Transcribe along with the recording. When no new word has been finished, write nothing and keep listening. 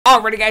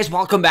Alrighty guys,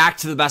 welcome back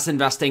to the Best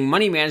Investing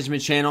Money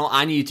Management channel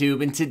on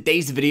YouTube. In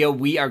today's video,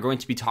 we are going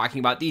to be talking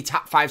about the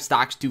top 5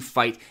 stocks to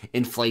fight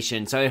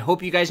inflation. So I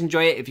hope you guys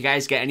enjoy it. If you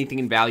guys get anything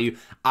in value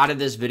out of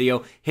this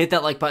video, hit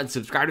that like button,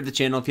 subscribe to the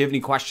channel. If you have any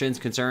questions,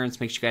 concerns,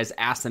 make sure you guys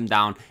ask them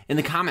down in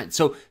the comments.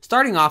 So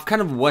starting off,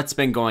 kind of what's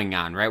been going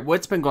on, right?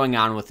 What's been going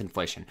on with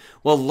inflation?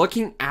 Well,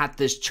 looking at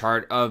this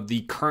chart of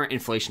the current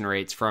inflation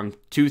rates from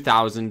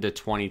 2000 to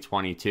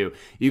 2022,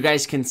 you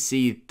guys can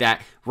see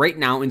that right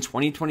now in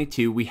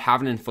 2022, we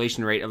have an inflation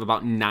rate of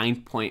about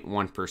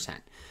 9.1%,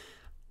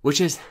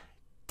 which is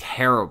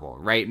terrible,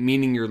 right?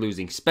 Meaning you're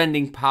losing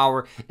spending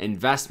power,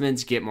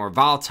 investments get more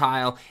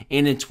volatile,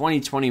 and in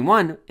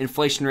 2021,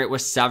 inflation rate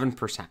was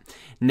 7%.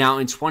 Now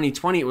in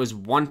 2020, it was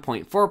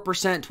 1.4%,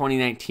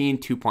 2019,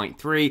 2.3%,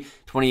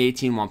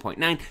 2018,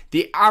 1.9%.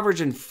 The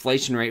average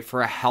inflation rate for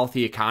a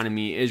healthy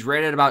economy is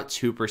right at about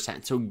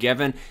 2%. So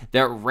given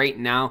that right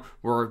now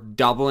we're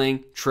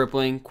doubling,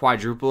 tripling,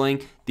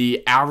 quadrupling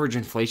the average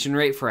inflation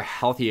rate for a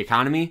healthy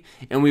economy,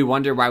 and we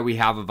wonder why we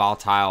have a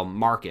volatile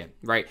market,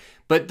 right?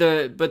 But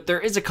there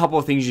is a couple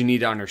of things you need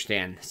to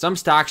understand. Some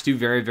stocks do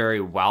very, very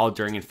well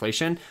during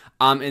inflation,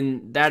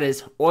 and that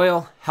is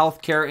oil,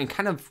 healthcare, and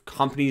kind of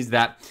companies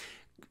that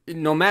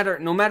no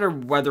matter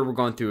whether we're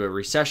going through a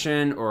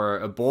recession or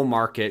a bull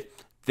market,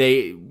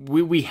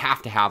 we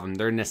have to have them.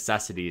 They're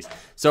necessities.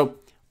 So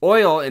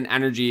oil and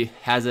energy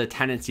has a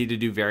tendency to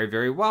do very,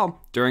 very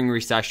well during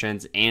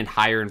recessions and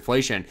higher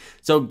inflation.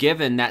 So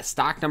given that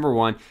stock number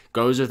one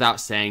goes without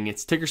saying,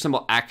 it's ticker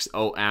symbol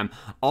XOM,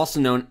 also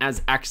known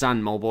as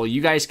ExxonMobil, you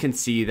guys can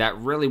see that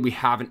really we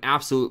have an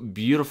absolute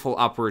beautiful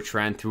upward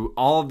trend through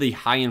all of the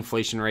high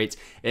inflation rates.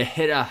 It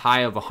hit a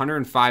high of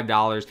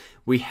 $105.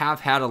 We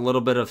have had a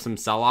little bit of some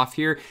sell-off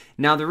here.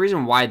 Now, the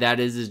reason why that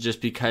is just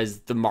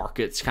because the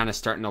market's kind of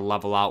starting to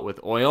level out with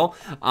oil.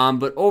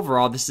 But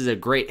overall, this is a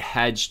great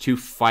hedge to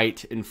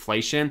fight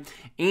inflation.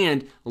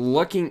 And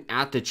looking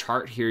at the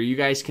chart here, you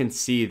guys can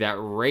see that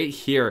right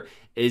here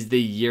is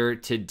the year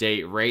to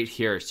date right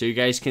here. So you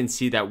guys can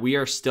see that we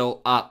are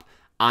still up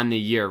on the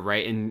year,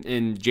 right?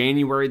 In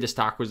January, the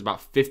stock was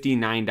about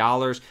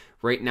 $59.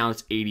 Right now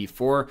it's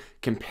 84.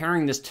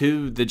 Comparing this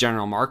to the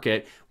general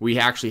market, we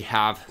actually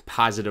have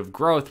positive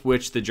growth,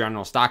 which the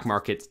general stock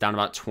market's down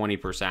about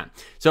 20%.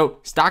 So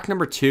stock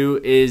number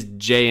 2 is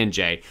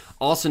J&J,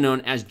 also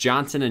known as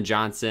Johnson &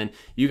 Johnson.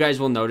 You guys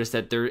will notice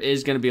that there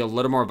is going to be a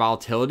little more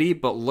volatility,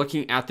 but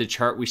looking at the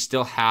chart, we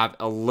still have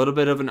a little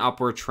bit of an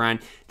upward trend.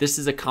 This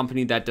is a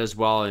company that does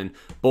well in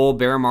bull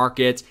bear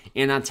markets.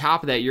 And on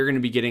top of that, you're going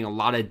to be getting a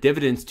lot of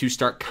dividends to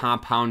start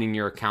compounding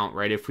your account,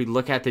 right? If we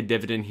look at the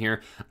dividend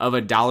here of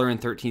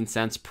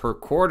 $1.13 per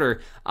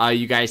quarter,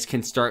 you guys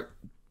can start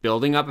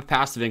building up a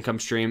passive income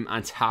stream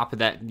on top of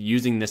that,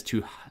 using this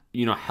to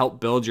help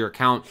build your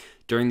account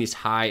during these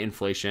high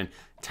inflation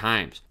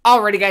times.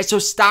 Alrighty guys, so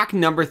stock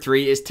number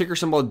 3 is ticker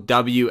symbol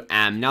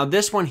WM. Now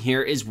this one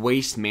here is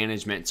Waste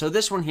Management. So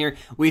this one here,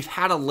 we've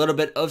had a little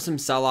bit of some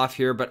sell-off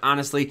here, but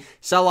honestly,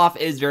 sell-off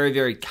is very,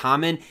 very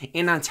common.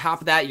 And on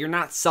top of that, you're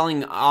not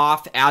selling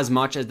off as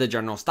much as the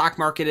general stock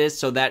market is,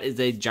 so that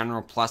is a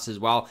general plus as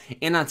well.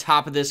 And on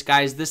top of this,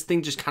 guys, this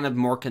thing just kind of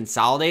more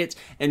consolidates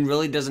and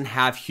really doesn't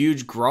have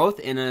huge growth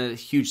and a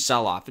huge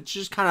sell-off. It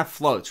just kind of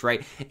floats,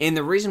 right? And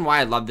the reason why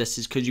I love this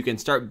is because you can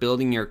start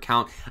building your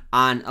account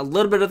on a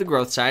little bit of the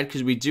growth side,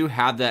 because we do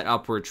have that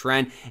upward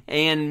trend,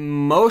 and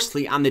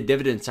mostly on the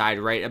dividend side,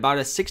 right? About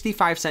a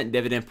 65-cent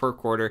dividend per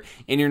quarter,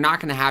 and you're not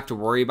going to have to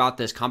worry about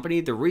this company.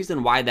 The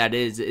reason why that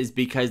is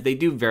because they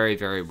do very,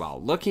 very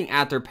well. Looking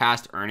at their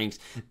past earnings,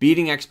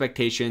 beating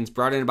expectations,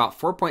 brought in about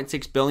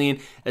 $4.6 billion,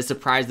 a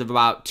surprise of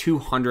about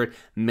 $200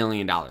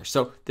 million.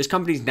 So this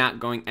company's not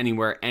going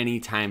anywhere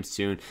anytime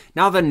soon.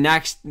 Now the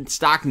next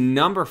stock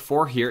number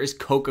 4 here is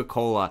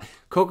Coca-Cola.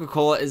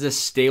 Coca-Cola is a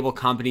stable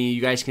company.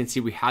 You guys can see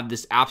we have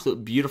this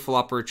absolute beautiful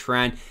upward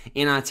trend,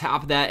 and on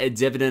top of that, a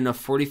dividend of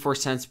 44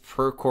 cents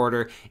per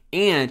quarter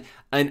and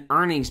an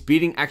earnings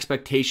beating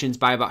expectations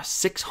by about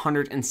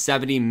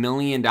 $670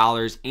 million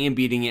and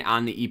beating it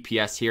on the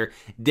EPS here.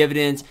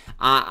 Dividends,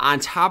 on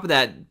top of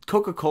that,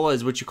 Coca-Cola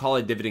is what you call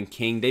a dividend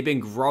king. They've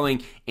been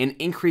growing and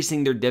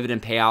increasing their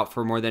dividend payout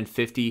for more than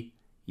 50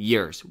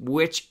 years,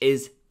 which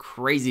is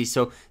crazy.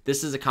 So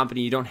this is a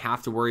company you don't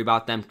have to worry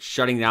about them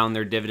shutting down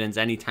their dividends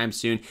anytime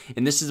soon.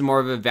 And this is more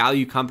of a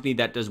value company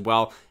that does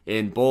well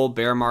in bull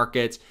bear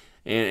markets,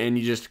 and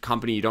you just a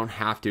company you don't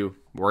have to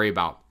worry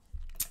about.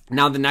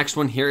 Now the next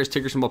one here is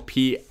ticker symbol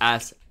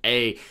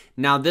PSA.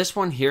 Now this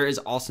one here is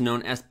also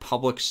known as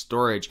Public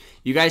Storage.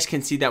 You guys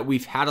can see that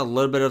we've had a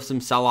little bit of some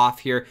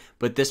sell-off here,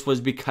 but this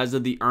was because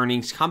of the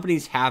earnings.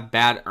 Companies have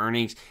bad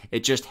earnings.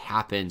 It just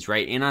happens,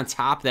 right? And on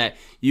top of that,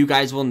 you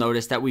guys will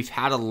notice that we've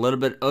had a little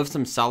bit of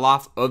some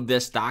sell-off of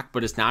this stock,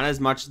 but it's not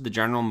as much as the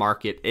general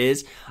market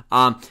is.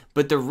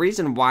 But the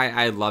reason why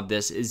I love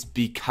this is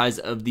because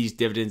of these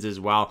dividends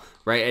as well,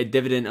 right? A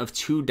dividend of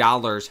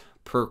 $2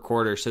 per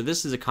quarter. So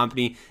this is a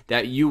company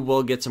that you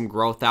will get some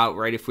growth out,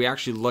 right? If we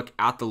actually look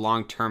at the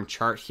long-term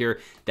chart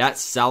here, that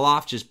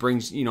sell-off just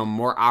brings,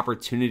 more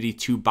opportunity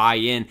to buy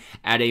in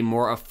at a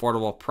more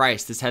affordable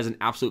price. This has an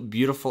absolute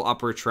beautiful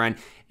upward trend.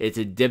 It's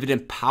a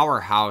dividend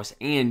powerhouse,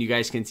 and you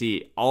guys can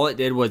see all it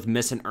did was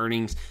miss in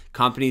earnings.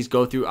 Companies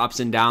go through ups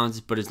and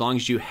downs, but as long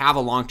as you have a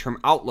long-term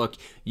outlook,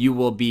 you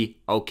will be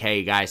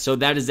okay, guys. So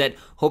that is it.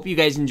 Hope you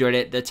guys enjoyed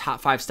it. The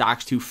top 5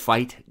 stocks to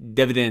fight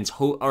dividends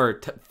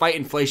fight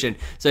inflation.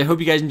 So I hope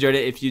you guys enjoyed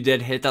it. If you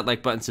did, hit that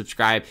like button,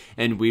 subscribe,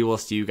 and we will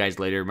see you guys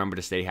later. Remember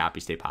to stay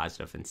happy, stay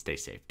positive, and stay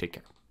safe. Take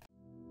care.